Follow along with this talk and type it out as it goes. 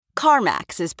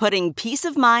CarMax is putting peace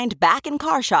of mind back in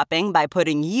car shopping by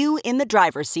putting you in the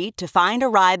driver's seat to find a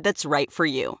ride that's right for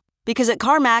you. Because at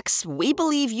CarMax, we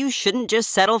believe you shouldn't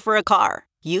just settle for a car.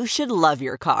 You should love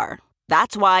your car.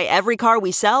 That's why every car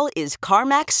we sell is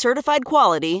CarMax certified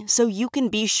quality, so you can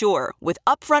be sure with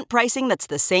upfront pricing that's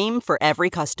the same for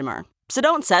every customer. So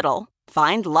don't settle.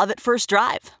 Find love at first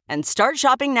drive and start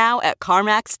shopping now at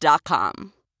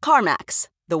CarMax.com. CarMax,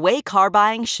 the way car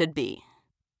buying should be.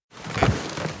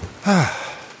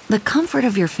 The comfort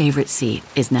of your favorite seat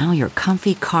is now your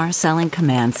comfy car selling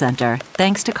command center,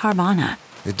 thanks to Carvana.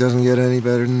 It doesn't get any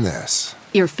better than this.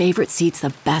 Your favorite seat's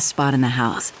the best spot in the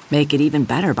house. Make it even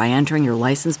better by entering your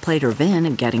license plate or VIN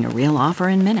and getting a real offer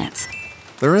in minutes.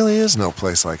 There really is no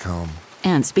place like home.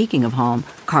 And speaking of home,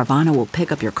 Carvana will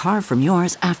pick up your car from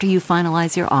yours after you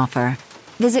finalize your offer.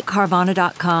 Visit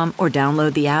Carvana.com or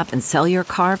download the app and sell your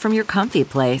car from your comfy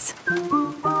place.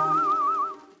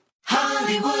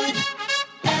 Hollywood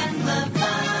and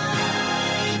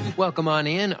Levine. Welcome on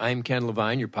in. I'm Ken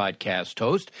Levine, your podcast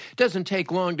host. It doesn't take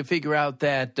long to figure out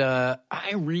that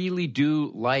I really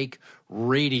do like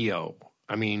radio.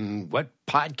 I mean, what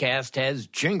podcast has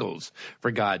jingles,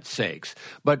 for God's sakes?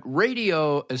 But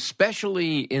radio,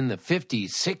 especially in the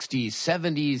 50s, 60s,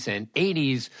 70s, and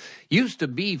 80s, used to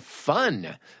be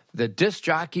fun. The disc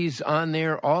jockeys on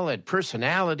there all had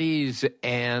personalities,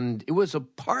 and it was a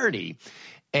party.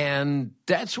 And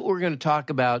that's what we're going to talk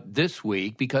about this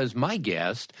week, because my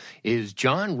guest is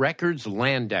John Records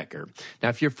Landecker. Now,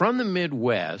 if you're from the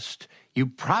Midwest, you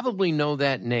probably know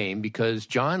that name because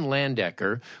John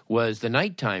Landecker was the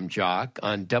nighttime jock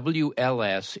on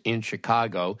WLS in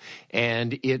Chicago,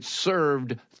 and it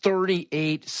served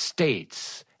 38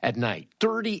 states at night.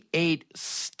 38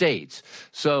 states.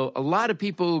 So a lot of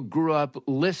people grew up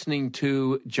listening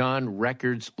to John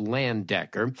Records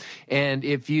Landecker, and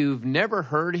if you've never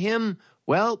heard him,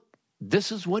 well,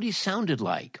 this is what he sounded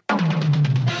like.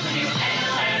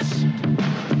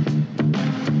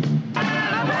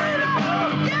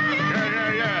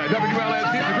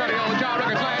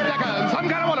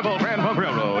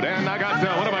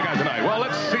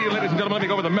 Let me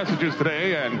go over the messages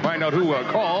today and find out who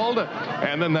called,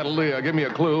 and then that'll give me a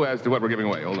clue as to what we're giving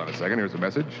away. Hold on a second. Here's the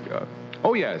message.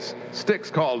 Oh, yes. Styx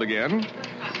called again.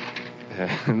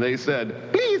 And they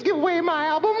said, please give away my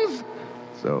albums.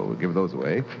 So we'll give those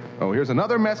away. Oh, here's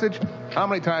another message. How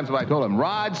many times have I told him,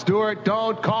 Rod Stewart,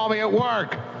 don't call me at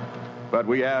work? But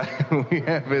we have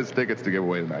his tickets to give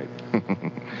away tonight.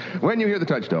 When you hear the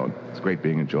touchstone, it's great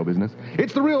being in show business.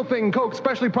 It's the real thing, Coke,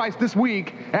 specially priced this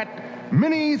week at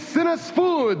Mini Sinus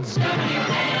Foods.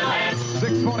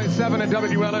 647 at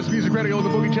WLS Music Radio, the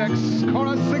Boogie Checks.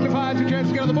 Chorus signifies your chance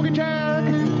to get on the Boogie Check.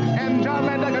 And John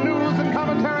Landecker news and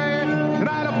commentary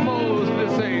tonight at most the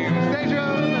same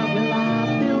station. Will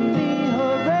I still be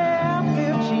her rap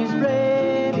if she's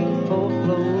ready for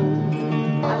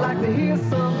flow? I'd like to hear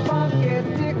some funky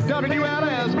dicks.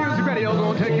 WLS Music Radio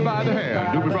gonna take you by the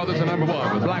hand. Doobie Brothers are number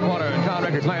one with Blackwater and John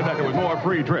Records Landecker with more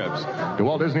free trips to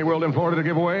Walt Disney World in Florida to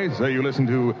give away. So you listen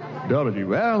to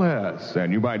WLS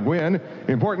and you might win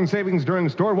important savings during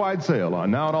store-wide sale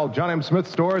on now and all John M. Smith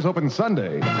stores open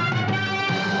Sunday.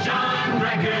 John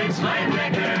Records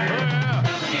Landecker.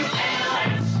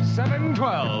 WLS.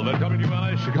 712 at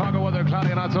WLS. Chicago weather, cloudy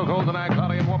and not so cold tonight,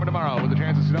 cloudy and warmer tomorrow with a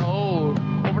chance of snow.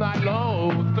 Overnight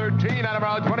low, 13 out of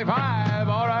around 25.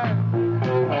 All right.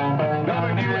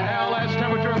 WLS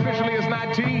temperature officially is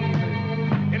 19.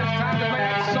 It is time to play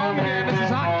that song again. This is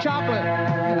Hot Chocolate.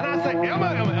 And I say,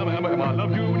 Emma, I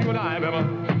loved you when you were alive, Emma.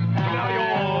 But now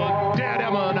you're dead,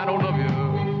 Emma, and I don't love you.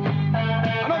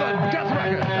 Another death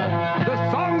record.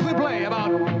 The songs we play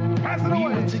about passing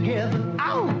away. We were together,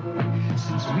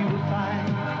 since we were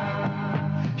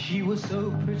 5. She was so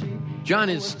pretty. John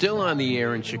is still on the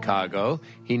air in Chicago.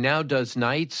 He now does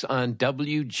nights on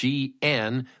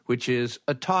WGN, which is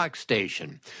a talk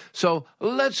station. So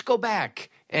let's go back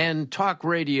and talk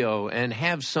radio and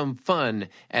have some fun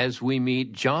as we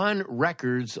meet John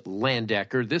Records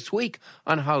Landecker this week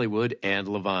on Hollywood and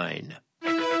Levine.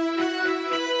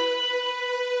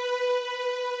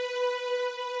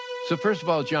 So first of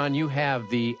all, John, you have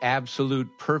the absolute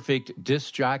perfect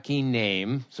disc jockey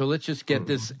name. So let's just get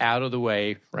this out of the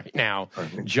way right now.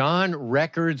 John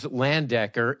Records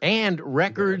Landecker, and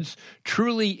Records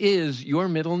truly is your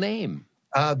middle name.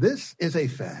 This is a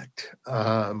fact.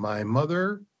 My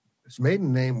mother's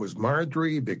maiden name was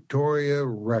Marjorie Victoria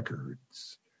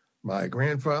Records. My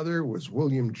grandfather was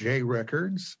William J.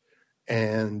 Records,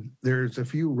 and there's a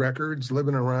few records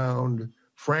living around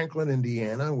Franklin,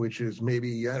 Indiana, which is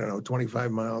maybe, 25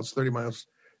 miles, 30 miles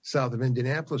south of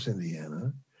Indianapolis,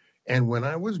 Indiana. And when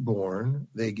I was born,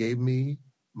 they gave me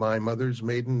my mother's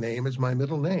maiden name is my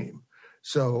middle name.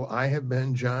 So I have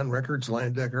been John Records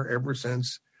Landecker ever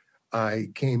since I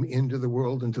came into the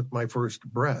world and took my first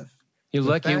breath. You're The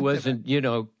lucky it fact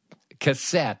wasn't,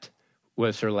 Cassette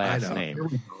was her last name. Here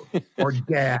we go. Or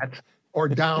DAT, or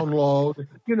Download.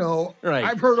 Right.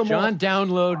 I've heard them John all.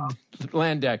 Download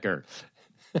Landecker.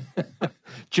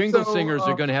 Jingle So, singers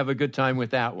are going to have a good time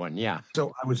with that one. Yeah.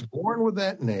 So I was born with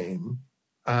that name.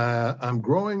 I'm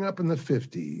growing up in the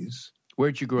 50s.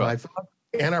 Where'd you grow up?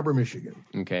 Ann Arbor, Michigan.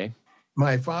 Okay.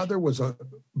 My father was a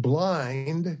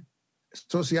blind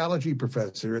sociology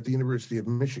professor at the University of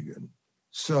Michigan.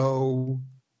 So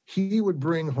he would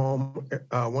bring home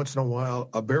once in a while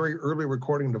a very early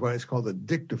recording device called a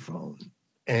dictaphone.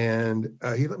 And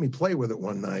he let me play with it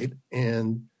one night.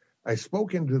 And I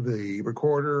spoke into the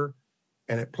recorder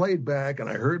and it played back and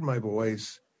I heard my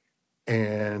voice.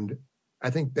 And I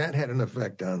think that had an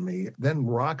effect on me. Then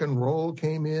rock and roll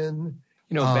came in.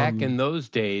 Back in those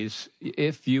days,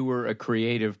 if you were a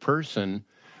creative person,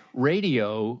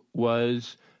 radio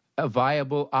was a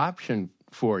viable option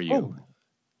for you. Oh,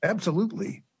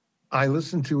 absolutely. I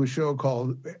listened to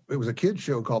it was a kid's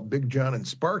show called Big John and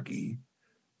Sparky,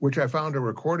 which I found a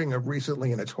recording of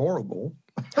recently, and it's horrible,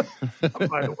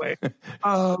 by the way.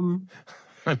 I'm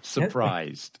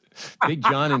surprised. Big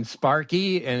John and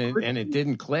Sparky, and it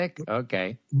didn't click?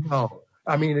 Okay. No.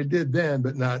 I mean, it did then,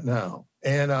 but not now.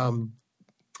 And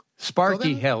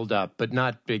Sparky held up, but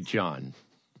not Big John.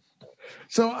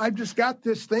 So I've just got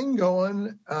this thing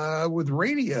going with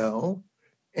radio,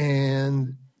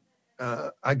 and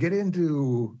I get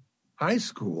into high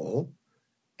school,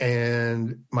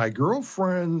 and my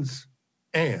girlfriend's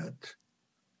aunt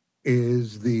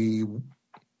is the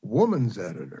woman's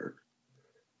editor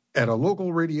at a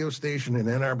local radio station in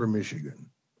Ann Arbor, Michigan.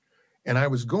 And I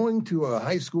was going to a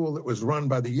high school that was run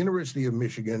by the University of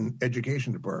Michigan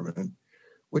Education Department,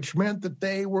 which meant that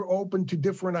they were open to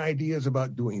different ideas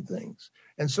about doing things.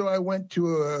 And so I went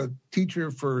to a teacher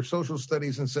for social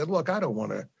studies and said, look, I don't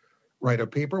want to write a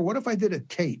paper. What if I did a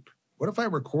tape? What if I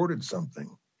recorded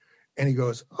something? And he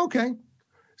goes, okay.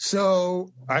 So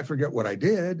I forget what I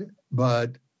did,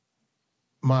 but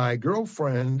my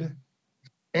girlfriend,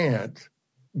 aunt,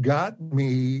 got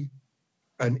me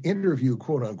an interview,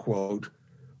 quote unquote,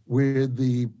 with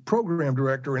the program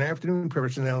director and afternoon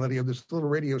personality of this little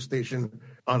radio station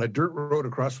on a dirt road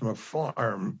across from a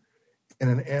farm in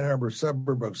an Ann Arbor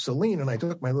suburb of Saline. And I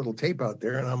took my little tape out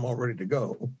there and I'm all ready to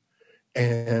go.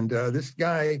 And this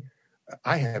guy,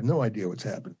 I have no idea what's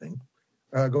happening,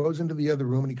 goes into the other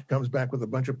room and he comes back with a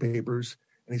bunch of papers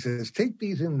and he says, take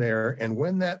these in there. And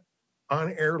when that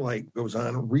on-air light goes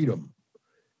on, read them.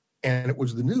 And it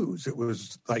was the news. It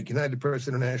was like United Press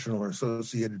International or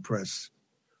Associated Press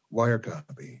wire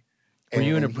copy. Were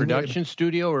you in a production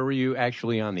studio or were you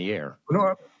actually on the air?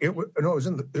 No, it was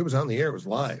on the air. It was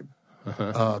live.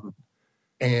 Uh-huh.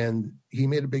 And he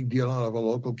made a big deal out of a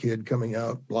local kid coming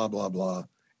out, blah, blah, blah.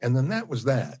 And then that was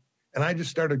that. And I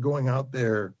just started going out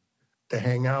there to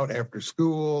hang out after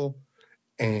school.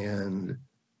 And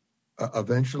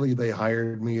eventually they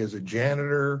hired me as a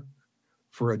janitor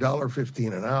for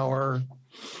 $1.15 an hour.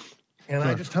 And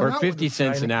I just hung out 50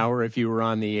 cents an hour if you were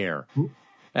on the air.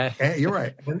 You're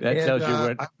right. That tells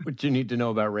you what you need to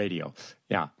know about radio.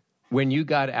 Yeah. When you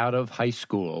got out of high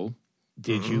school,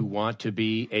 did you want to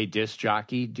be a disc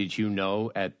jockey? Did you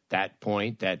know at that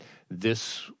point that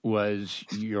this was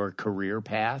your career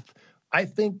path? I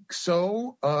think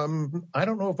so. I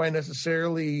don't know if I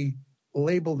necessarily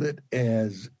labeled it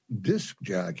as disc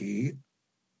jockey.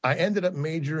 I ended up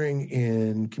majoring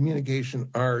in communication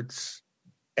arts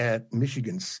at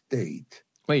Michigan State.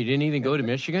 Wait, you didn't even go to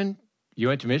Michigan? You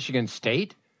went to Michigan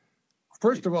State?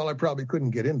 First of all, I probably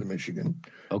couldn't get into Michigan.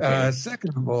 Okay.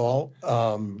 Second of all,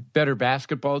 better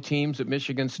basketball teams at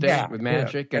Michigan State with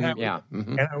Magic, and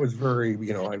I was very,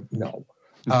 no.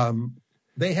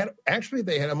 They had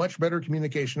a much better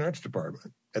communication arts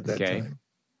department at that time.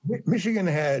 Michigan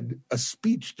had a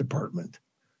speech department,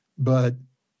 but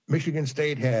Michigan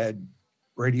State had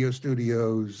radio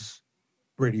studios,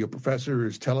 radio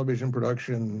professors, television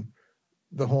production,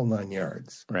 the whole 9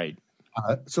 yards. Right.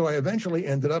 So I eventually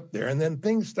ended up there, and then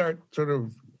things start sort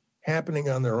of happening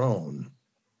on their own.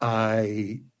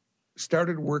 I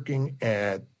started working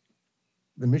at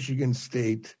the Michigan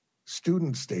State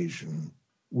Student Station,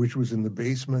 which was in the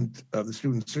basement of the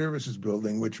Student Services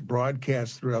Building, which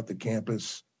broadcast throughout the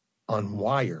campus on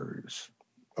wires,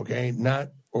 okay?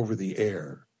 Not over the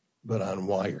air, but on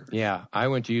wires. Yeah, I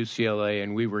went to UCLA,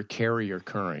 and we were carrier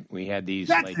current. We had these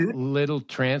little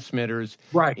transmitters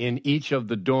in each of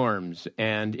the dorms,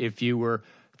 and if you were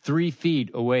 3 feet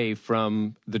away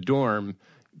from the dorm,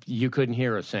 you couldn't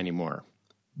hear us anymore.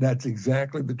 That's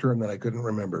exactly the term that I couldn't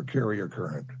remember, carrier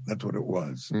current. That's what it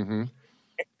was. Mm-hmm.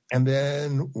 And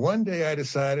then one day I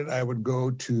decided I would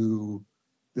go to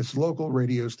this local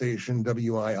radio station,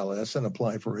 WILS, and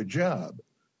apply for a job.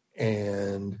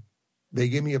 And they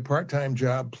gave me a part-time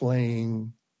job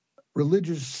playing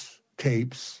religious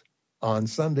tapes on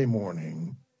Sunday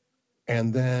morning.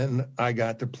 And then I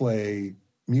got to play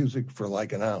music for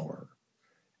like an hour.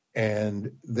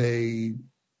 And they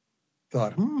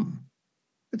thought,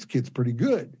 this kid's pretty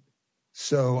good.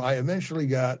 So I eventually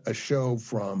got a show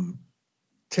from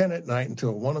 10 at night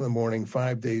until 1 in the morning,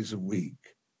 5 days a week.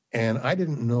 And I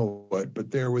didn't know it,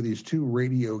 but there were these two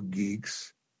radio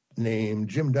geeks named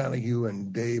Jim Donahue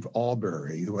and Dave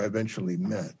Albury, who I eventually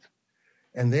met.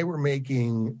 And they were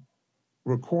making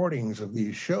recordings of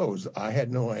these shows. I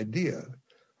had no idea.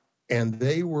 And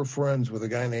they were friends with a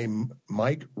guy named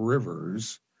Mike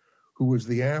Rivers, who was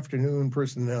the afternoon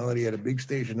personality at a big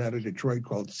station out of Detroit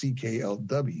called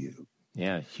CKLW.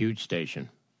 Yeah, huge station.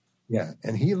 Yeah,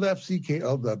 and he left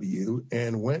CKLW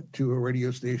and went to a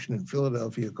radio station in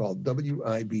Philadelphia called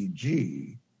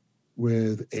WIBG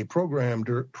with a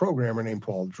programmer named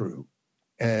Paul Drew.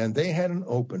 And they had an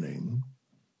opening,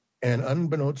 and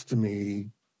unbeknownst to me,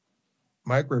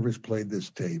 Mike Rivers played this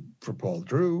tape for Paul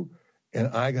Drew, and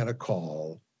I got a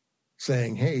call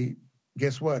saying, hey,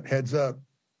 guess what? Heads up,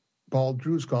 Paul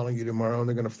Drew's calling you tomorrow, and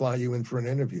they're going to fly you in for an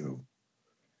interview.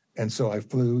 And so I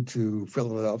flew to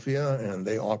Philadelphia, and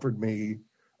they offered me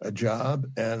a job,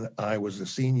 and I was a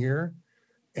senior,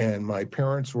 and my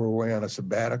parents were away on a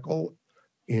sabbatical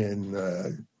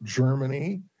in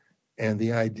Germany, and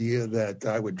the idea that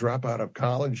I would drop out of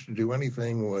college to do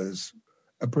anything was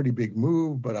a pretty big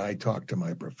move, but I talked to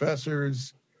my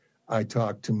professors. I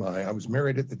was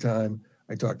married at the time.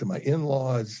 I talked to my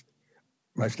in-laws.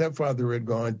 My stepfather had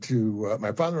gone to,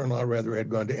 my father-in-law rather had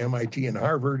gone to MIT and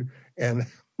Harvard, and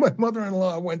my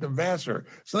mother-in-law went to Vassar.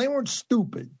 So they weren't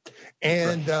stupid.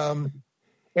 And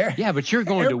yeah, but you're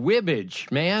going to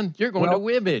Wibbage, man. You're going to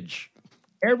Wibbage.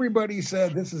 Everybody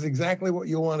said this is exactly what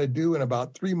you want to do in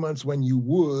about 3 months when you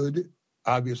would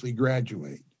obviously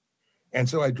graduate. And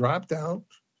so I dropped out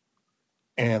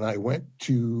and I went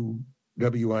to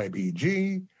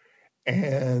WIBG,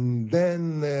 and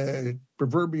then the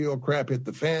proverbial crap hit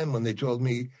the fan when they told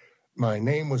me my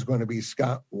name was going to be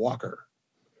Scott Walker.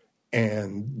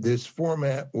 And this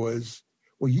format was,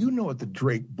 well, you know what the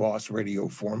Drake Boss Radio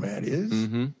format is,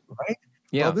 right?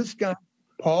 Yeah. Well, this guy,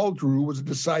 Paul Drew, was a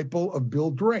disciple of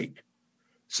Bill Drake.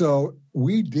 So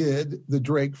we did the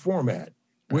Drake format,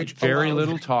 which very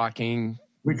little talking,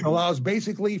 which allows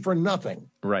basically for nothing.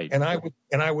 Right. And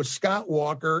I was Scott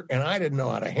Walker, and I didn't know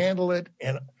how to handle it.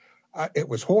 And it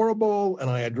was horrible. And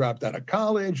I had dropped out of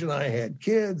college, and I had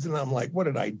kids, and I'm like, what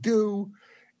did I do?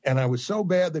 And I was so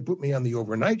bad, they put me on the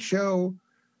overnight show,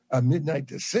 midnight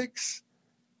to 6.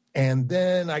 And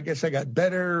then I guess I got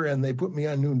better, and they put me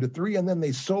on noon to 3, and then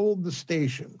they sold the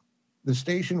station. The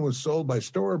station was sold by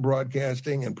Storer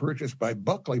Broadcasting and purchased by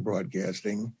Buckley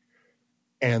Broadcasting.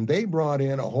 And they brought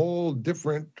in a whole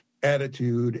different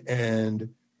attitude and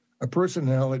a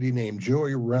personality named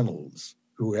Joey Reynolds,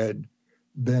 who had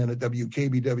been at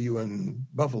WKBW in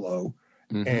Buffalo,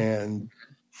 and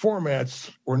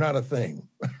formats were not a thing.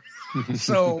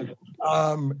 So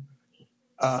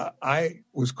I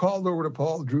was called over to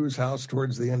Paul Drew's house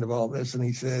towards the end of all this, and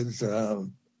he says,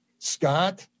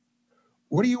 Scott,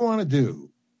 what do you want to do?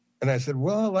 And I said,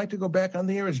 well, I'd like to go back on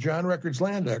the air as John Records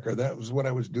Landecker. That was what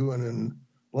I was doing in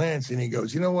Lansing. And he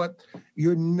goes, you know what?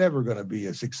 You're never going to be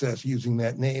a success using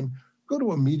that name. Go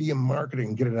to a medium marketing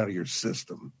and get it out of your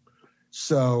system.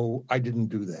 So I didn't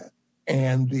do that.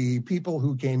 And the people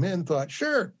who came in thought,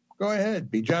 sure, go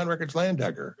ahead, be John Records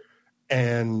Landecker.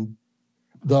 And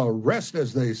the rest,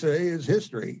 as they say, is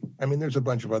history. I mean, there's a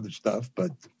bunch of other stuff,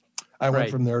 but I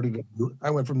went from there to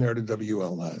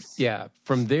WLS. Yeah,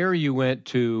 from there you went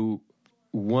to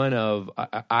one of,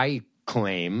 I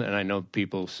claim, and I know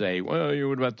people say, well, you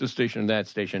what about this station and that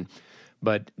station,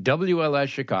 but WLS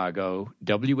Chicago,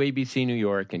 WABC New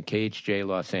York, and KHJ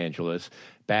Los Angeles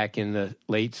back in the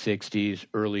late 60s,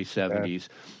 early 70s.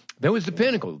 That was the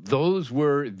pinnacle. Those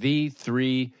were the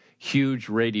three huge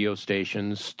radio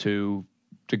stations to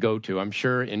go to. I'm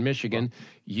sure in Michigan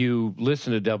you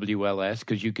listen to WLS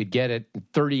because you could get it in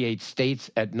 38 states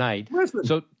at night. Listen,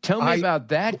 so tell me about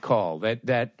that call. That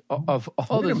of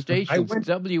all the stations,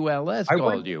 WLS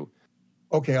called you.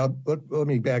 Okay, let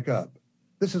me back up.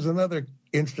 This is another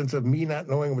instance of me not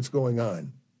knowing what's going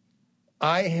on.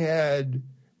 I had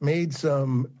made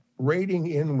some rating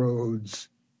inroads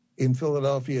in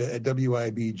Philadelphia at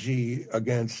WIBG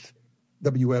against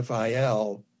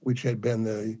WFIL which had been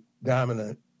the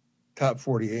dominant top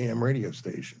 40 AM radio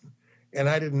station. And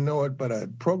I didn't know it, but a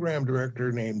program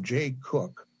director named Jay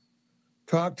Cook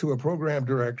talked to a program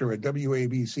director at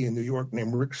WABC in New York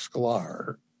named Rick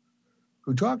Sklar,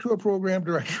 who talked to a program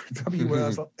director at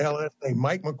WLS named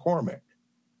Mike McCormick.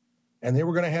 And they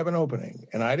were going to have an opening.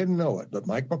 And I didn't know it, but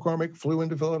Mike McCormick flew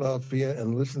into Philadelphia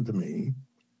and listened to me,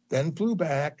 then flew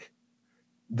back.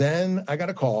 Then I got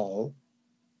a call.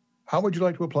 How would you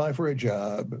like to apply for a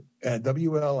job at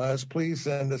WLS? Please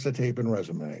send us a tape and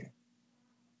resume.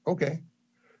 Okay.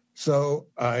 So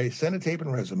I sent a tape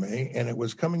and resume, and it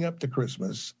was coming up to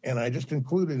Christmas, and I just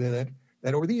included in it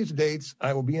that over these dates,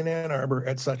 I will be in Ann Arbor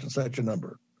at such and such a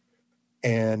number.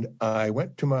 And I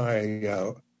went to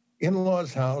my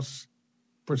in-laws' house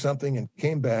for something and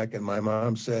came back, and my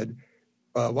mom said,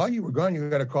 while you were gone, you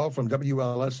got a call from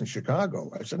WLS in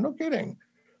Chicago. I said, no kidding.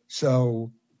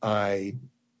 So I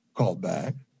called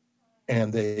back,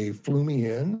 and they flew me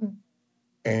in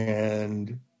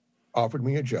and offered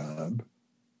me a job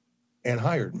and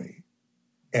hired me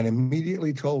and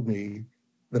immediately told me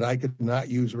that I could not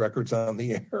use records on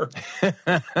the air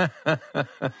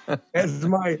as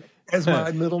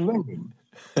my middle name.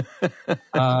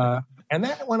 And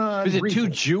that went on. Was it too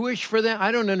Jewish for that?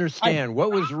 I don't understand.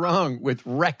 What was wrong with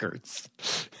records?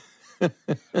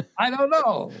 I don't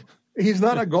know. He's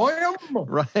not a goyim.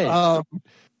 Right.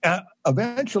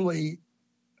 Eventually,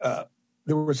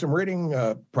 there were some rating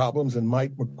problems, and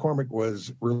Mike McCormick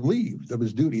was relieved of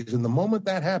his duties. And the moment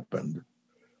that happened,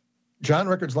 John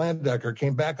Records Landecker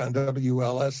came back on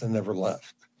WLS and never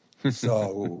left.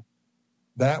 So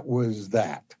that was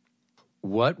that.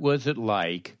 What was it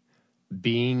like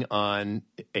being on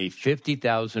a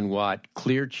 50,000 watt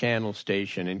clear channel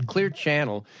station? And clear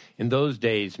channel in those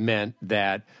days meant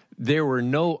that there were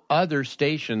no other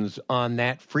stations on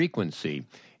that frequency.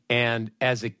 And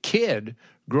as a kid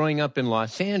growing up in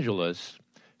Los Angeles,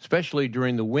 especially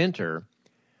during the winter,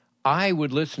 I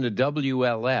would listen to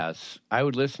WLS. I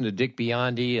would listen to Dick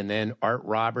Biondi and then Art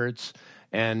Roberts,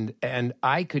 and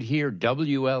I could hear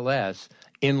WLS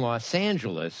in Los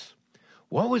Angeles.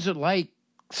 What was it like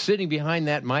sitting behind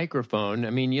that microphone?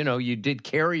 I mean, you know, you did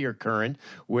carrier current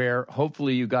where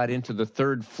hopefully you got into the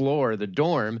third floor of the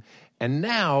dorm, and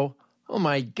now, oh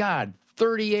my God,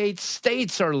 38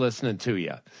 states are listening to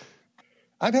you.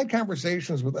 I've had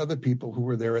conversations with other people who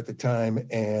were there at the time,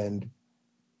 and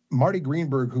Marty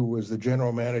Greenberg, who was the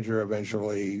general manager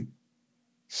eventually,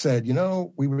 said, you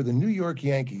know, we were the New York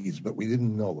Yankees, but we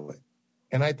didn't know it.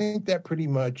 And I think that pretty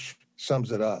much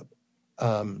sums it up.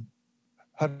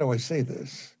 How do I say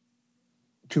this?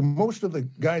 To most of the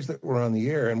guys that were on the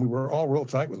air, and we were all real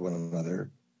tight with one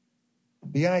another,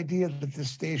 the idea that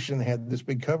this station had this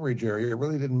big coverage area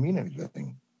really didn't mean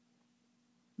anything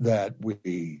that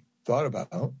we thought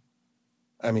about.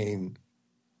 I mean,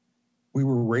 we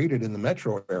were rated in the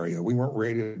metro area. We weren't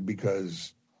rated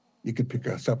because you could pick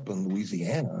us up in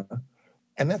Louisiana.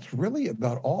 And that's really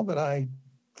about all that I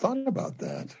thought about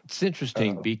that. It's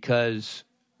interesting because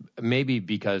maybe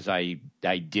because I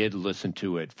did listen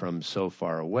to it from so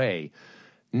far away.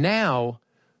 Now,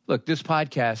 look, this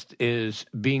podcast is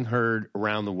being heard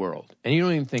around the world, and you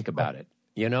don't even think about it,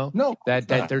 you know? No. That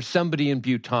there's somebody in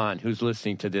Bhutan who's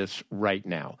listening to this right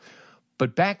now.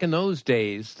 But back in those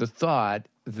days, the thought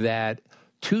that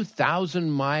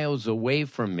 2,000 miles away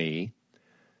from me,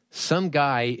 some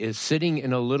guy is sitting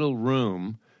in a little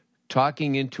room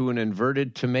talking into an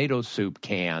inverted tomato soup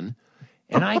can,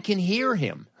 and I can hear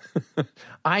him.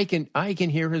 I can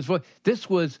hear his voice. This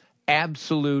was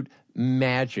absolute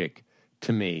magic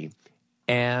to me.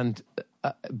 And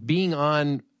being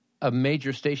on a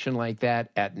major station like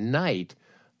that at night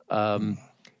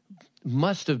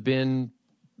must have been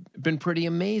pretty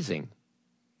amazing.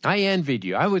 I envied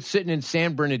you. I was sitting in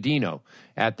San Bernardino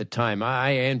at the time.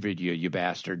 I envied you, you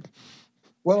bastard.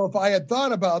 Well, if I had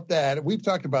thought about that, we've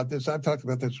talked about this, I've talked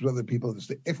about this with other people.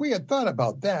 If we had thought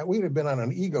about that, we'd have been on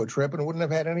an ego trip and wouldn't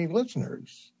have had any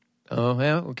listeners. Oh,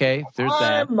 well, okay. There's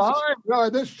that.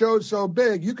 God, this show's so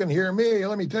big. You can hear me.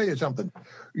 Let me tell you something.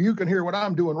 You can hear what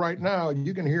I'm doing right now.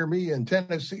 You can hear me in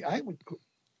Tennessee.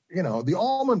 The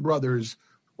Allman Brothers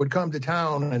would come to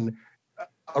town, and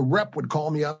a rep would call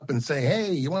me up and say,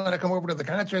 hey, you want to come over to the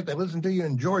concert? They listen to you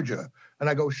in Georgia. And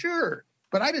I go, sure.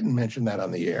 But I didn't mention that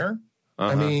on the air.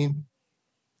 I mean,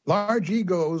 large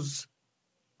egos,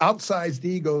 outsized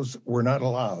egos were not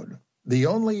allowed. The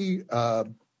only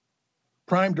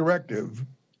prime directive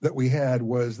that we had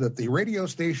was that the radio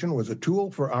station was a tool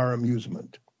for our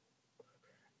amusement.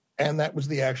 And that was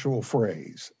the actual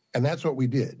phrase. And that's what we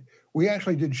did. We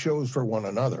actually did shows for one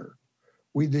another.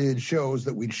 We did shows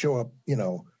that we'd show up,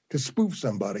 to spoof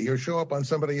somebody or show up on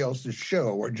somebody else's show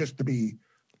or just to be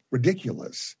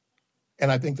ridiculous.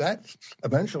 And I think that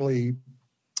eventually,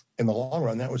 in the long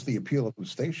run, that was the appeal of the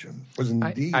station. Was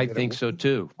indeed. I think so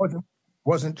too.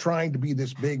 Wasn't trying to be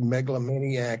this big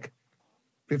megalomaniac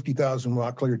 50,000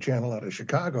 watt clear channel out of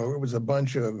Chicago. It was a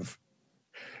bunch of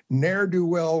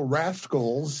ne'er-do-well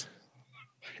rascals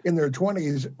in their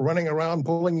 20s running around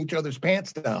pulling each other's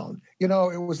pants down. You know,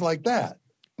 it was like that.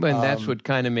 And that's what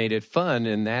kind of made it fun.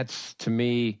 And that's, to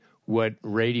me, what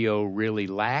radio really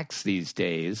lacks these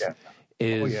days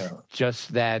is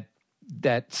just that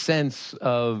sense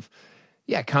of,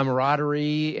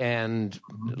 camaraderie and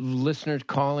listeners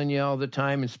calling you all the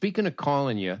time. And speaking of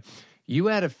calling you, you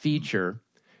had a feature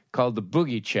called the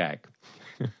Boogie Check,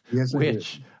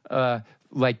 which,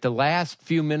 like the last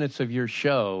few minutes of your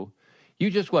show, you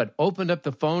just opened up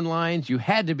the phone lines. You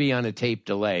had to be on a tape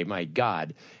delay, my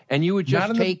God. And you would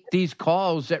just take these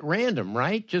calls at random,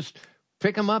 right? Just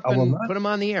pick them up and put them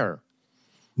on the air.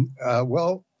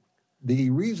 Well, the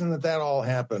reason that all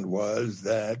happened was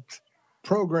that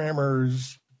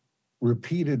programmers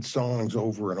repeated songs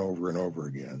over and over and over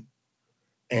again.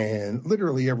 And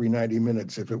literally every 90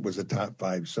 minutes, if it was a top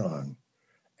 5 song.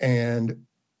 And,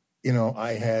 you know,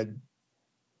 I had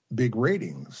big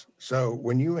ratings. So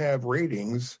when you have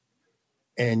ratings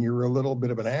and you're a little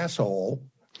bit of an asshole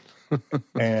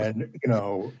and, you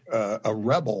know, a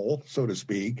rebel, so to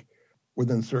speak,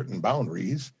 within certain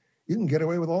boundaries, you can get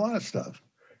away with a lot of stuff.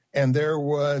 And there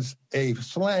was a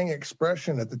slang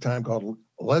expression at the time called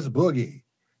 "Les Boogie,"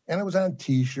 and it was on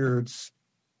T-shirts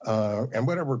and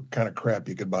whatever kind of crap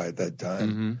you could buy at that time.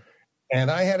 Mm-hmm. And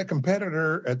I had a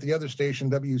competitor at the other station,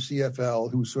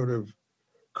 WCFL, who sort of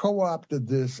co-opted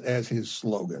this as his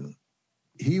slogan.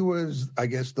 He was, I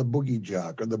guess, the boogie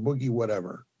jock or the boogie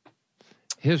whatever.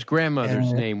 His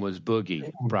grandmother's name was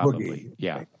Boogie, probably. Boogie.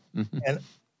 Yeah. And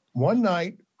one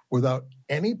night, without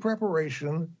any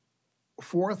preparation,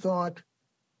 forethought,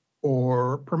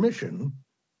 or permission,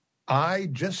 I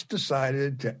just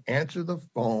decided to answer the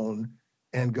phone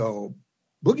and go,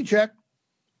 "Boogie check,"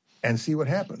 and see what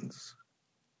happens.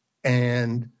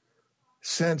 And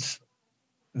since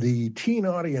the teen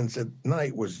audience at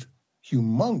night was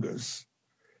humongous,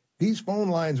 these phone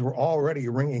lines were already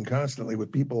ringing constantly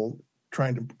with people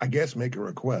trying to, I guess, make a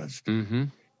request. Mm-hmm. And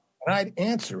I'd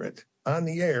answer it on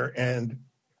the air. And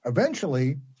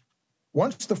eventually,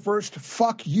 once the first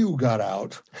 "fuck you" got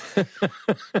out,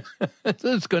 that's what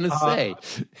I was going to say.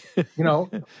 You know,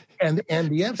 and the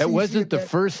FCC, that wasn't the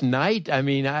first night. I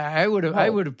mean, I would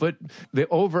have put the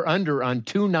over under on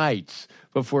 2 nights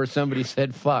before somebody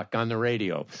said "fuck" on the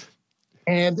radio.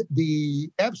 And the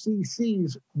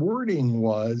FCC's wording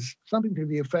was something to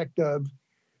the effect of,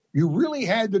 "You really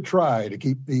had to try to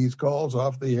keep these calls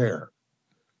off the air,"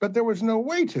 but there was no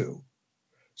way to.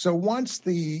 So once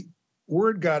the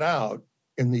word got out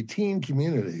in the teen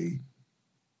community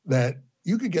that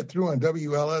you could get through on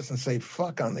WLS and say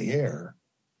 "fuck" on the air,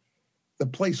 the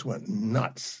place went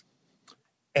nuts.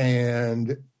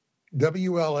 And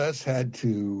WLS had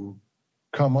to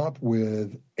come up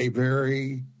with a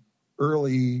very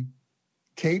early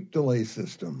tape delay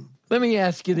system. Let me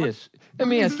ask you this.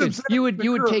 You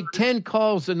would take 10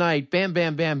 calls a night, bam,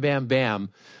 bam, bam, bam, bam.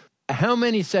 How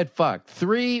many said "fuck"?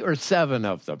 3 or 7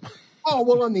 of them? Oh,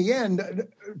 well,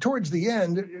 towards the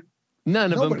end,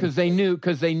 none of them, because they knew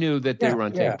that they were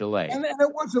on tape delay. And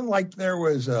it wasn't like there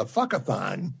was a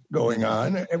fuckathon going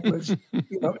on. It was,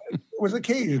 it was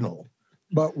occasional,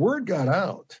 but word got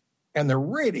out, and the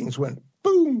ratings went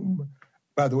boom.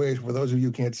 By the way, for those of you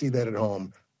who can't see that at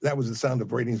home, that was the sound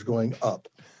of ratings going up,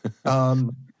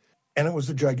 and it was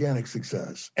a gigantic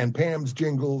success. And Pam's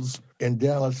jingles and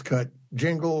Dallas cut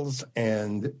jingles,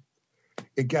 and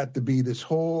it got to be this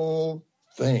whole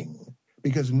thing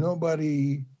because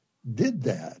nobody did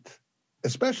that,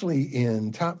 especially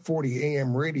in top 40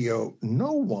 AM radio.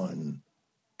 No one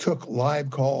took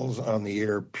live calls on the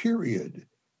air, period.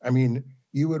 I mean,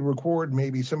 you would record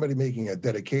maybe somebody making a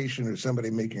dedication or somebody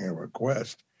making a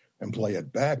request and play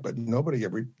it back, but nobody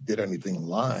ever did anything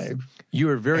live. You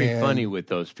were very funny with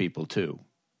those people too.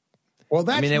 Well,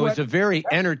 it was a very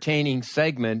entertaining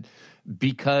segment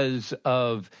because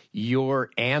of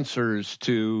your answers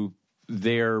to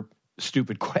their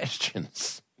stupid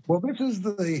questions. Well, this is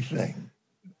the thing.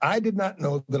 I did not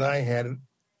know that I had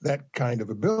that kind of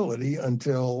ability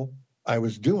until I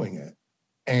was doing it.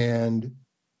 And,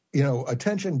 you know,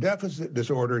 attention deficit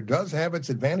disorder does have its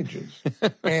advantages.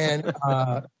 And,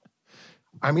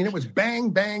 I mean, it was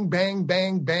bang, bang, bang,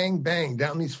 bang, bang, bang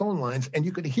down these phone lines. And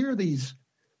you could hear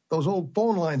those old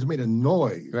phone lines made a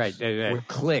noise. Right, that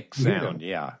click sound,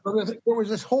 yeah. There was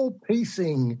this whole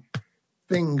pacing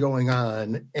thing going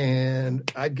on,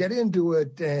 and I'd get into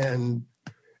it, and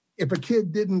if a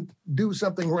kid didn't do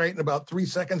something right in about 3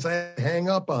 seconds, I'd hang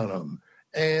up on them.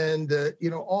 And,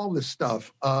 all this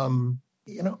stuff.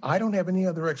 I don't have any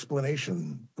other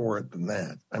explanation for it than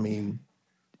that. I mean,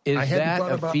 is that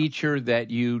a feature that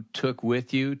you took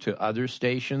with you to other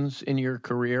stations in your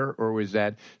career, or was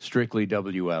that strictly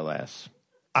WLS?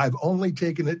 I've only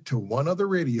taken it to one other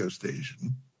radio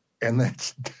station, and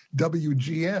that's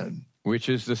WGN. Which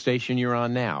is the station you're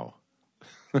on now.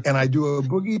 And I do a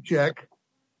boogie check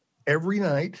every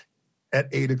night at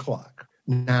 8 o'clock.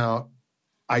 Now,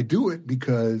 I do it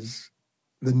because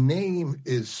the name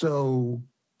is so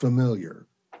familiar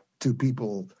to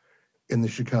people in the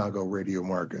Chicago radio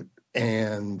market.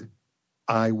 And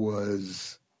I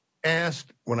was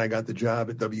asked when I got the job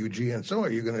at WGN, so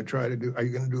are you going to do a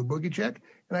boogie check?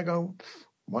 And I go,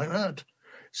 why not?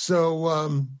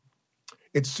 So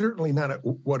it's certainly not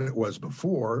what it was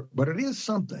before, but it is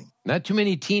something. Not too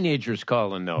many teenagers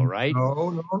calling, though, right?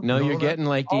 No, you're getting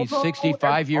like these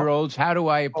 65-year-olds. How do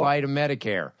I apply to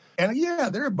Medicare? And yeah,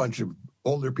 they're a bunch of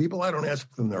older people. I don't ask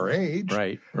them their age.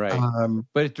 Right.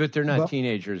 But they're not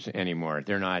teenagers anymore.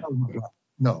 They're not.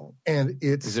 No, and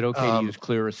it's. Is it okay to use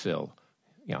Clearasil?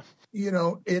 Yeah.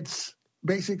 It's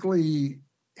basically,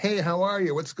 hey, how are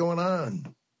you? What's going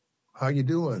on? How you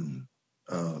doing?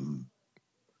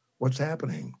 What's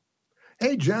happening?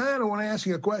 Hey, John, I want to ask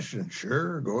you a question.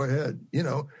 Sure, go ahead.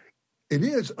 It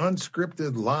is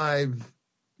unscripted, live,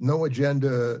 no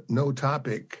agenda, no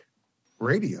topic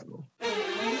radio.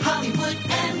 Hollywood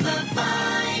and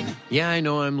Levine. Yeah, I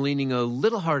know I'm leaning a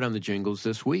little hard on the jingles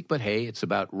this week, but hey, it's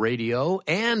about radio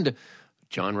and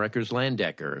John Records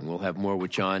Landecker, and we'll have more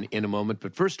with John in a moment.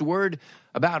 But first, a word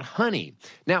about Honey.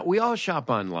 Now, we all shop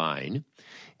online,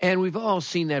 and we've all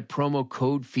seen that promo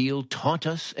code field taunt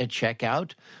us at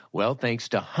checkout. Well, thanks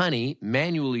to Honey,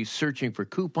 manually searching for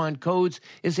coupon codes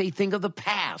is a thing of the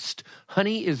past.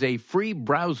 Honey is a free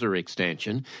browser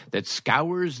extension that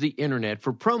scours the internet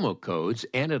for promo codes,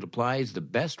 and it applies the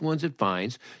best ones it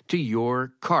finds to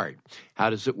your cart. How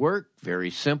does it work?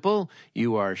 Very simple.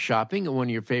 You are shopping at one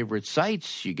of your favorite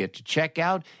sites, you get to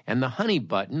checkout, and the Honey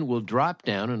button will drop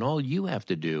down, and all you have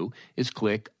to do is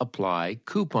click Apply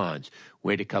Coupons.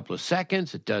 Wait a couple of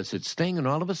seconds, it does its thing, and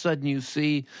all of a sudden you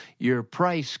see your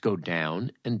price go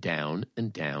down and down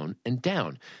and down and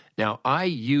down. Now, I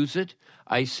use it.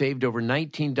 I saved over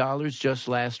 $19 just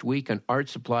last week on art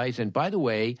supplies, and by the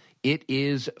way, it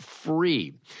is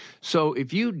free. So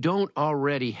if you don't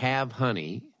already have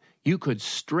Honey, you could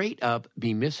straight up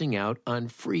be missing out on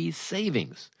free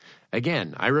savings.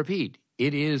 Again, I repeat,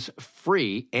 it is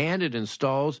free, and it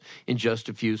installs in just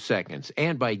a few seconds.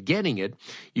 And by getting it,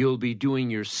 you'll be doing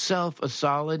yourself a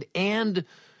solid, and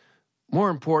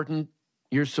more important,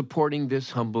 you're supporting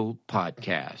this humble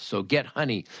podcast. So get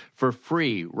Honey for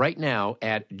free right now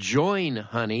at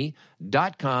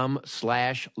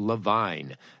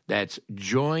joinhoney.com/Levine. That's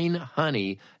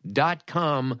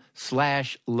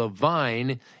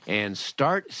joinhoney.com/Levine, and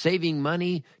start saving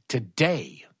money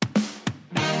today.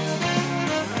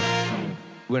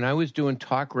 When I was doing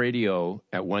talk radio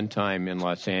at one time in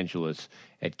Los Angeles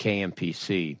at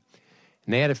KMPC,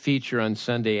 and they had a feature on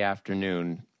Sunday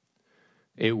afternoon.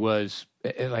 It was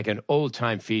like an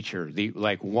old-time feature,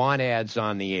 like want ads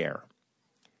on the air.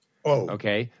 Oh.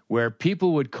 Okay? Where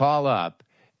people would call up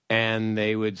and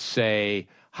they would say,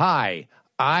 hi,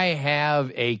 I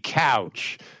have a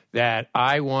couch that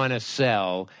I want to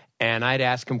sell, and I'd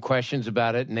ask them questions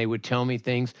about it, and they would tell me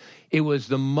things. It was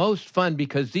the most fun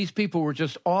because these people were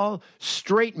just all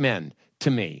straight men to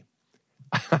me.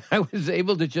 I was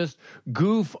able to just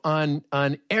goof on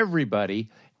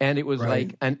everybody, and it was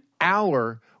like an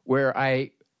hour where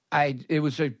it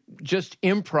was just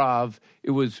improv. It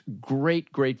was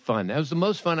great fun. That was the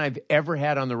most fun I've ever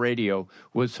had on the radio,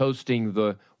 was hosting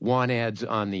the want ads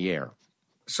on the air.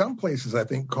 Some places, I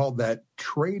think, called that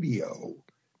tradio,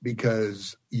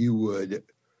 because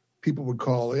people would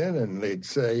call in and they'd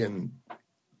say,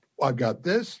 I've got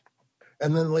this.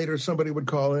 And then later somebody would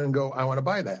call in and go, I want to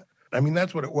buy that. I mean,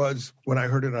 that's what it was when I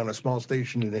heard it on a small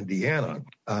station in Indiana.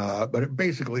 But it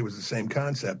basically was the same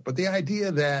concept. But the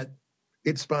idea that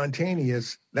it's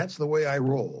spontaneous, that's the way I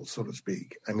roll, so to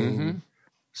speak. I mean,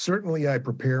 certainly I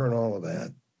prepare and all of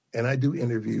that. And I do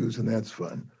interviews, and that's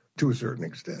fun to a certain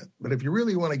extent. But if you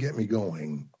really want to get me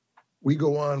going, we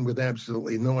go on with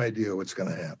absolutely no idea what's going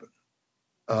to happen.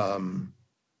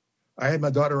 I had my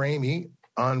daughter Amy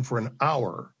on for an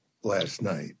hour last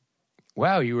night.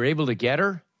 Wow, you were able to get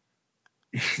her?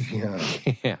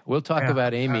 Yeah. We'll talk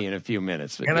about Amy in a few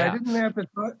minutes. And I didn't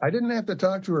have to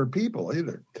talk to her people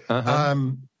either.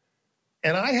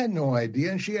 And I had no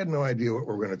idea, and she had no idea what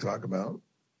we were going to talk about.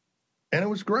 And it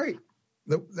was great.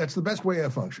 That's the best way I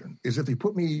function, is if they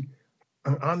put me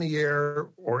on the air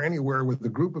or anywhere with a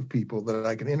group of people that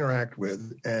I can interact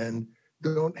with and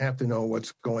don't have to know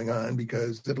what's going on,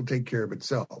 because it'll take care of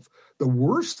itself. The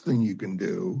worst thing you can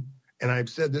do, and I've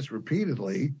said this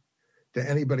repeatedly to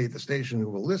anybody at the station who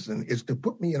will listen, is to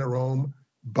put me in a room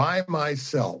by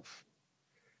myself.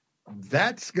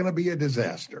 That's going to be a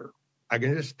disaster. I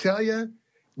can just tell you,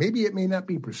 maybe it may not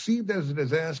be perceived as a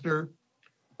disaster,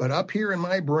 but up here in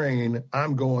my brain,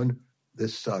 I'm going,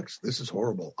 this sucks. This is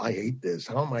horrible. I hate this.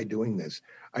 How am I doing this?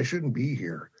 I shouldn't be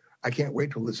here. I can't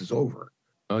wait till this is over.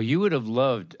 Oh, you would have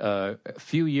loved, a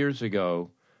few years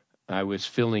ago, I was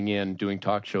filling in, doing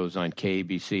talk shows on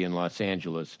KABC in Los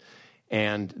Angeles,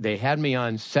 and they had me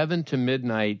on 7 to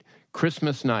midnight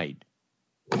Christmas night.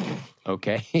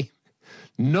 Okay?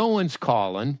 No one's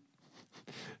calling.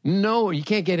 No, you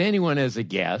can't get anyone as a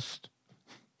guest.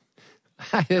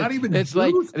 Not even it's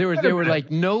like there were like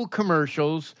no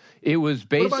commercials. It was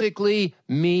basically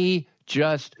me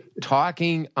just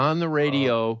talking on the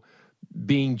radio,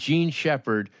 being Gene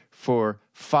Shepherd for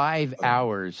 5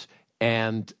 hours.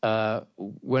 And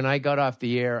when I got off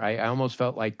the air, I almost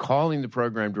felt like calling the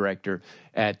program director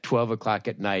at 12 o'clock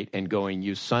at night and going,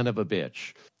 "You son of a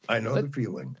bitch." I know the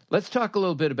feeling. Let's talk a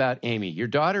little bit about Amy. Your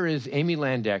daughter is Amy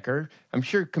Landecker. I'm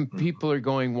sure people are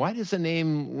going, why does the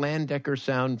name Landecker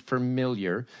sound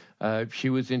familiar? She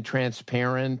was in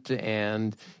Transparent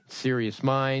and Serious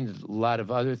Mind, a lot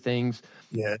of other things.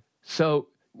 Yeah. So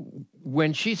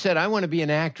when she said, I want to be an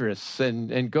actress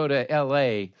and go to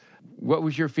L.A., what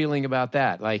was your feeling about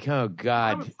that? Like, oh,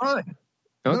 God. That was fine.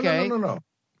 Okay. No.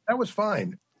 That was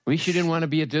fine. At least she didn't want to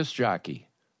be a disc jockey.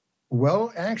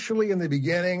 Well, actually, in the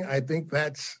beginning, I think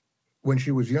that's when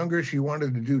she was younger, she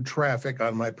wanted to do traffic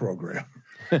on my program.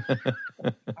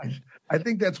 I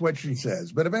think that's what she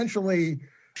says. But eventually,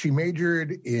 she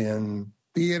majored in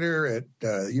theater at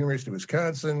the University of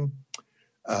Wisconsin,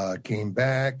 came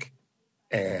back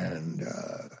and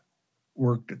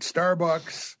worked at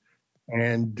Starbucks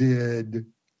and did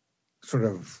sort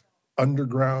of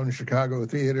underground Chicago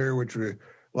theater, which were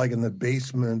like in the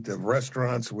basement of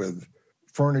restaurants with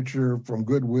furniture from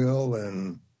Goodwill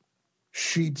and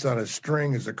sheets on a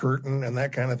string as a curtain and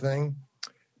that kind of thing.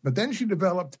 But then she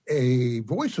developed a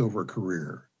voiceover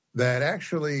career that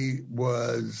actually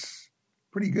was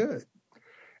pretty good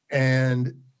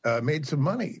and made some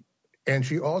money. And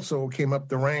she also came up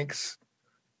the ranks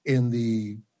in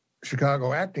the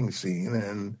Chicago acting scene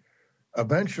and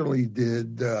eventually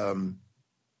did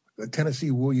the Tennessee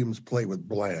Williams play with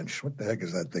Blanche. What the heck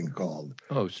is that thing called?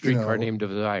 Oh, Streetcar Named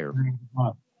Desire.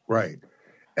 Right.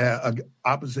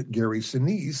 Opposite Gary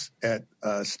Sinise at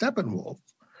Steppenwolf.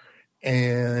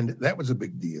 And that was a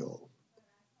big deal.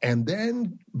 And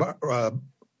then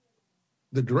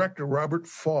the director, Robert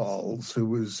Falls, who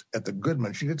was at the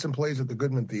Goodman, she did some plays at the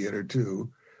Goodman Theater,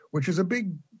 too, which is a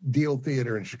big deal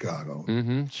theater in Chicago.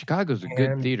 Mm-hmm. Chicago's a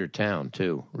good theater town,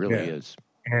 too. Really is.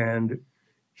 And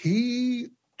he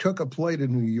took a play to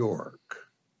New York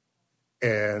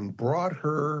and brought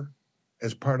her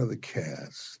as part of the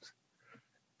cast.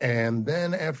 And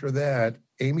then after that,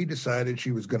 Amy decided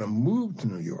she was going to move to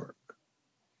New York.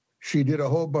 She did a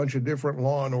whole bunch of different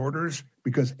Law and Orders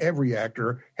because every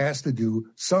actor has to do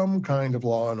some kind of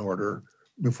Law and Order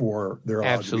before they're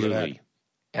allowed to be an actor.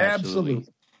 Absolutely.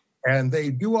 And they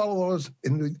do all of those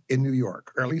in New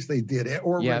York, or at least they did.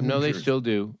 Or they still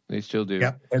do. They still do.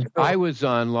 Yeah. I was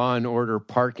on Law and Order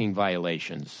parking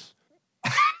violations.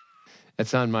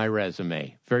 That's on my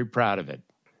resume. Very proud of it.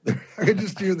 I could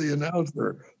just hear the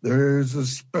announcer. There's a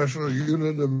special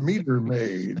unit of meter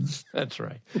maids. That's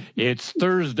right. It's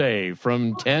Thursday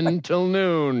from 10 till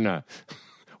noon.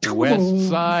 West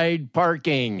Side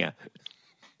parking.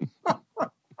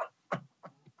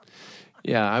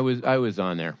 Yeah, I was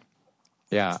on there.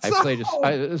 Yeah, I played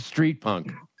a street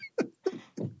punk.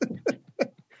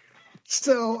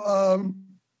 So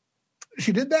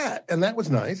she did that, and that was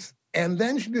nice. And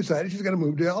then she decided she's going to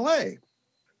move to L.A.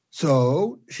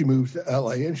 So she moves to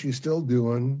L.A., and she's still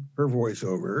doing her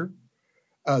voiceover.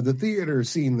 The theater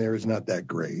scene there is not that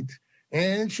great,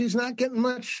 and she's not getting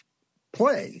much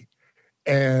play.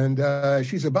 And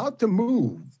she's about to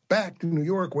move back to New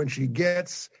York when she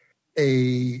gets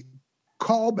a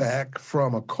callback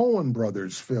from a Coen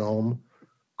Brothers film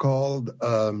called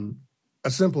A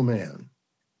Simple Man.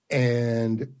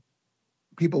 And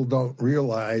people don't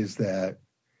realize that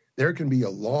there can be a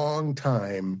long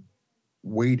time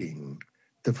waiting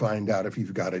to find out if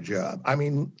you've got a job. I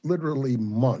mean, literally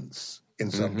months in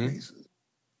some cases.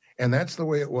 And that's the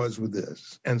way it was with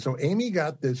this. And so Amy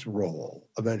got this role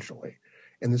eventually.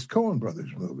 in this Coen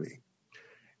Brothers movie.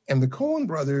 And the Coen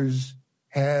Brothers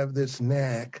have this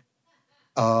knack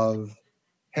of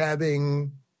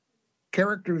having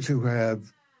characters who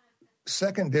have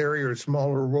secondary or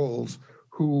smaller roles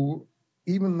who,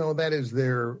 even though that is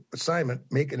their assignment,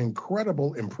 make an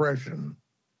incredible impression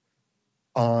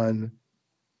on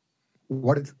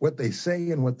what they say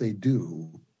and what they do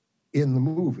in the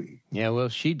movie. Yeah, well,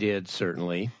 she did,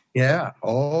 certainly. Yeah.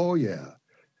 Oh, yeah.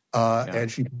 And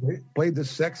she played the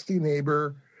sexy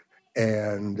neighbor,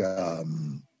 and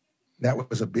that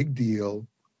was a big deal.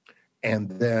 And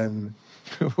then...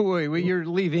 Wait, you're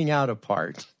leaving out a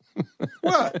part.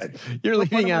 What? You're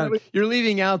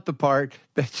leaving out the part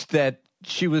that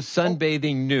she was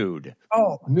sunbathing nude.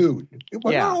 Oh, nude.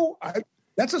 Well, Yeah. no,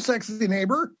 that's a sexy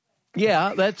neighbor.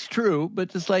 Yeah, that's true,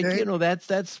 but it's like,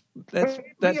 that's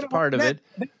part of it.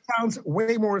 That sounds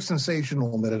way more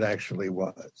sensational than it actually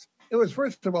was. It was,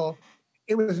 first of all,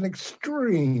 it was an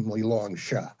extremely long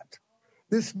shot.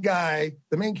 This guy,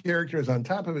 the main character, is on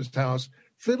top of his house,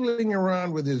 fiddling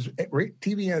around with his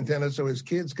TV antenna so his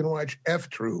kids can watch F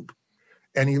Troop.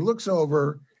 And he looks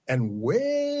over, and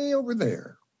way over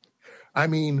there, I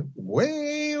mean,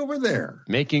 way over there.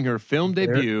 Making her film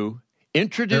debut,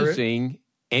 introducing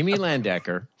Amy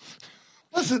Landecker.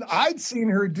 Listen, I'd seen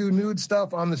her do nude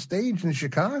stuff on the stage in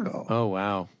Chicago. Oh,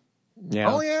 wow.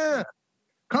 Yeah. Oh, yeah.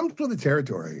 Comes with the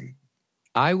territory.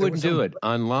 I wouldn't do it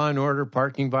on Law and Order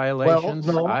parking violations.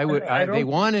 Well, no, I would. I don't- They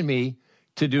wanted me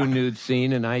to do nude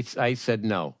scene, and I said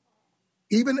no.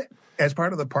 Even as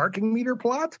part of the parking meter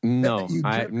plot? No,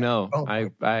 Oh,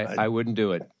 I wouldn't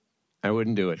do it. I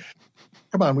wouldn't do it.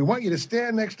 Come on, we want you to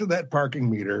stand next to that parking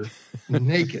meter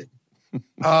naked.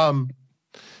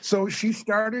 So she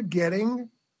started getting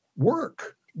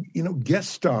work, guest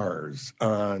stars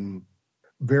on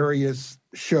various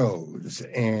shows,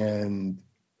 and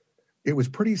it was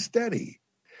pretty steady.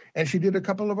 And she did a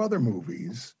couple of other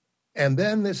movies. And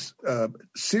then this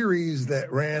series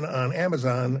that ran on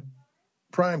Amazon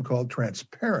Prime called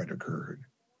Transparent occurred.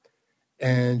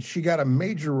 And she got a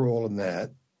major role in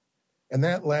that. And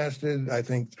that lasted, I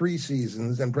think, 3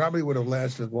 seasons, and probably would have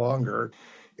lasted longer,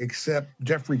 except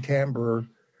Jeffrey Tambor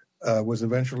was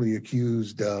eventually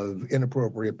accused of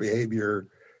inappropriate behavior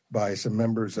by some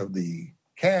members of the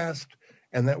cast,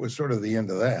 and that was sort of the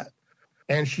end of that.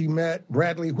 And she met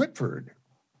Bradley Whitford,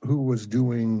 who was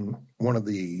doing one of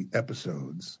the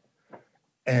episodes.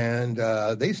 And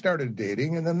they started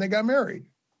dating, and then they got married.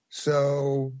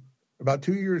 So about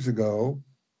 2 years ago,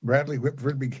 Bradley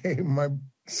Whitford became my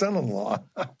son-in-law.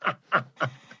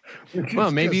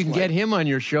 Well, maybe you can get him on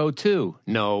your show, too.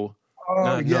 No.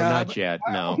 No, not yet.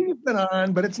 No. He's been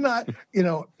on, but it's not,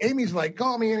 Amy's like,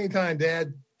 call me anytime,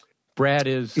 Dad. Brad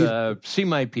is, see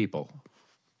my people.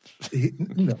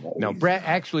 No,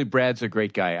 Brad's a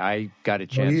great guy. I got a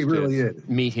chance to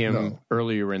meet him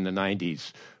earlier in the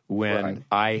 90s when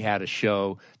I had a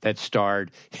show that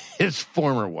starred his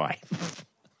former wife.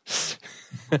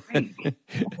 Right.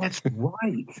 That's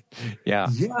right. Yeah.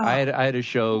 I had a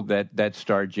show that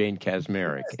starred Jane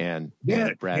Kasmerick, and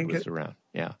Brad was around.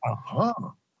 Yeah.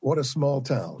 What a small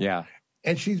town. Yeah.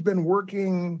 And she's been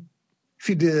working.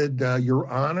 She did Your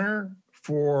Honor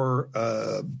for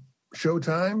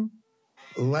Showtime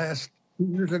last 2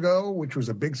 years ago, which was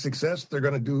a big success. They're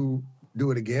going to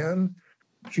do it again.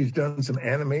 She's done some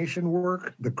animation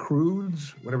work, The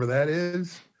Croods, whatever that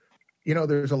is.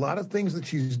 There's a lot of things that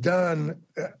she's done,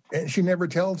 and she never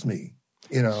tells me,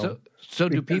 So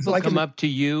do people come up to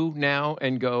you now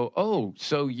and go, oh,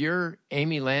 so you're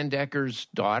Amy Landecker's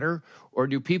daughter? Or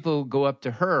do people go up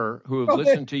to her who have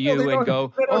listened to you and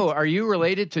go, oh, are you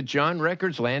related to John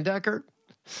Records Landecker?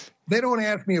 They don't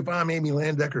ask me if I'm Amy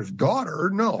Landecker's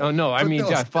daughter. No. Oh, no, I mean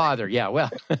father. Yeah,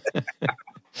 well.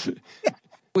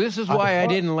 This is why I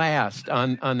didn't last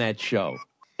on that show.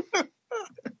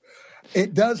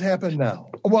 It does happen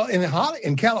now. Well,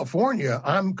 in California,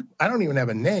 I don't even have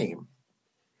a name.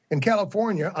 In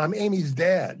California, I'm Amy's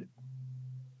dad.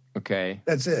 Okay.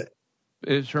 That's it.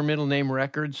 Is her middle name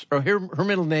Records? Or her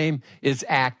middle name is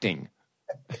Acting.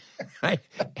 Right?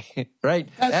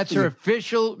 That's her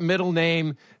official middle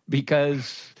name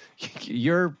because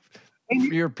your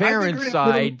parents'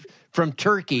 side from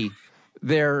Turkey,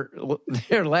 their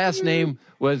last name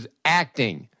was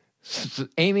Acting.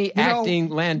 Amy Acting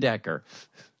Landecker.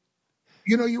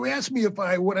 You asked me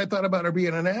what I thought about her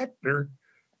being an actor.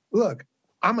 Look,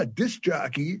 I'm a disc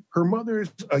jockey. Her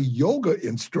mother's a yoga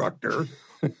instructor.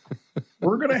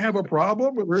 We're going to have a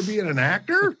problem with her being an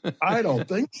actor? I don't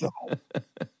think so.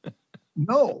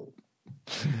 No.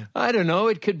 I don't know.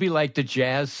 It could be like the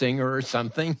jazz singer or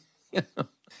something.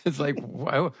 It's like,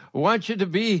 I want you to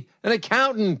be an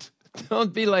accountant.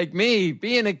 Don't be like me.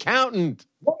 Be an accountant.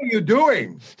 What are you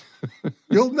doing?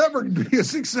 You'll never be a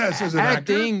success as an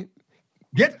Acting. actor.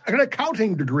 Get an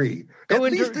accounting degree. Go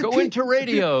into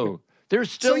radio.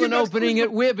 There's still an opening at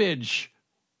Wibbage.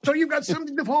 So you've got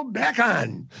something to fall back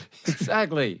on.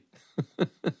 Exactly.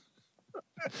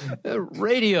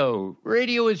 Radio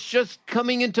is just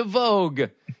coming into vogue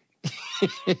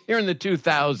here in the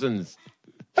 2000s.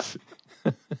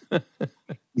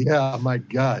 Yeah, my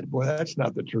God. Boy, that's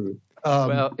not the truth.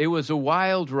 Well, it was a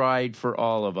wild ride for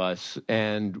all of us,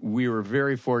 and we were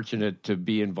very fortunate to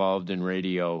be involved in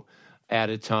radio at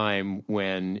a time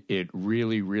when it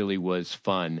really, really was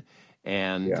fun.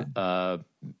 And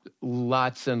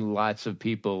lots and lots of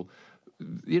people,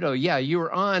 you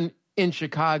were on in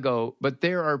Chicago, but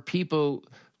there are people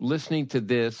listening to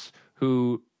this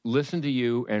who listen to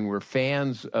you and were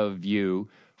fans of you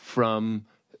from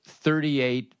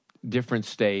 38 different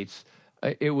states.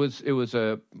 It was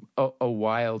a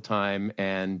wild time,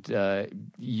 and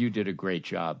you did a great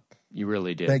job. You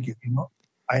really did. Thank you.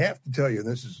 I have to tell you,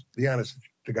 this is the honest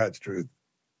to God's truth.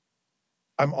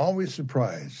 I'm always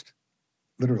surprised,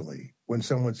 literally, when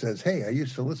someone says, "Hey, I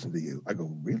used to listen to you." I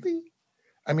go, "Really?"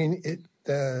 I mean,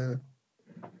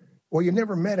 well, you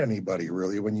never met anybody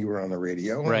really when you were on the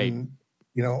radio, right? And,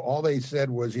 all they said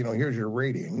was, here's your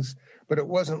ratings, but it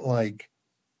wasn't like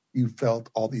you felt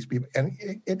all these people. And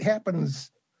it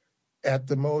happens at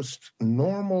the most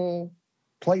normal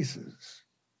places,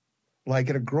 like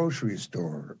at a grocery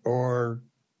store or,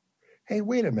 hey,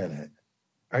 wait a minute.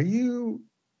 Are you...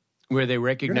 Where they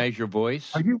recognize your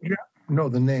voice? Are you... No,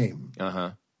 the name.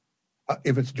 Uh-huh.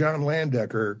 If it's John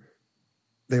Landecker,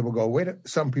 they will go,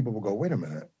 some people will go, wait a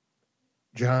minute.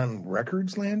 John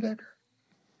Records Landecker?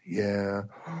 Yeah.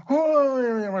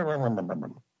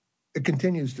 It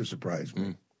continues to surprise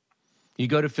me. You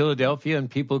go to Philadelphia and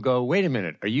people go, wait a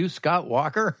minute, are you Scott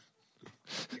Walker?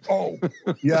 Oh,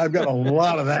 yeah, I've got a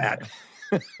lot of that.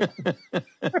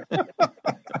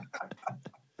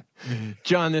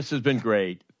 John, this has been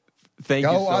great. Thank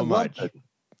you so much.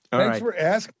 Thanks for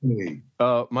asking me.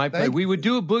 My pleasure. We would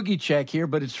do a boogie check here,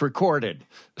 but it's recorded,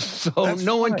 so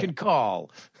no one can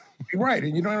call. Right,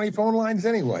 and you don't have any phone lines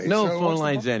anyway. No phone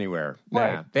lines anywhere.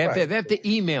 Right, nah. They have to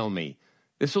email me.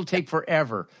 This will take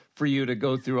forever for you to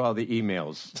go through all the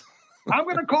emails. I'm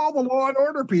going to call the Law and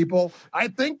Order people. I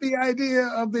think the idea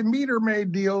of the meter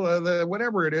maid deal,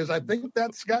 whatever it is, I think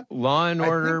that's got... Law and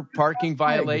Order parking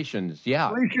violations. Yeah.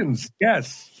 Violations.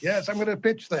 Yes, I'm going to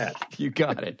pitch that. You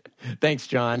got it. Thanks,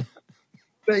 John.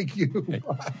 Thank you.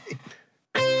 Bye.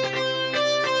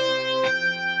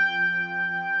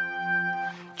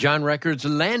 John Records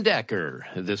Landecker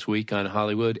this week on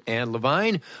Hollywood and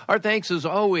Levine. Our thanks, as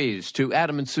always, to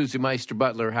Adam and Susie Meister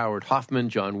Butler, Howard Hoffman,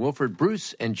 John Wolford,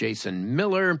 Bruce, and Jason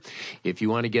Miller. If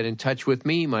you want to get in touch with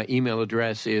me, my email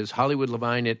address is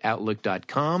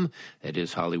hollywoodlevine@outlook.com. That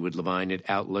is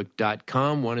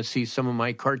hollywoodlevine@outlook.com. Want to see some of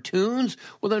my cartoons?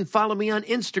 Well, then follow me on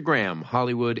Instagram,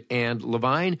 Hollywood and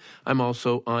Levine. I'm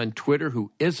also on Twitter,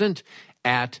 who isn't,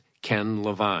 at Ken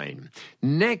Levine.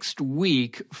 Next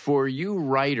week, for you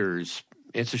writers,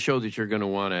 it's a show that you're going to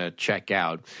want to check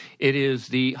out. It is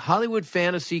the Hollywood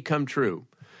Fantasy Come True.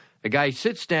 A guy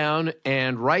sits down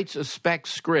and writes a spec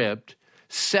script,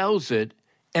 sells it,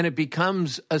 and it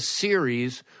becomes a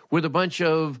series with a bunch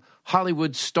of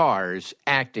Hollywood stars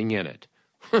acting in it.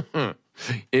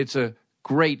 It's a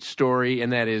great story,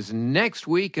 and that is next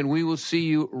week, and we will see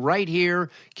you right here.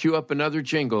 Cue up another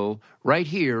jingle right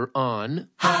here on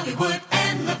Hollywood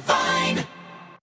and Levine.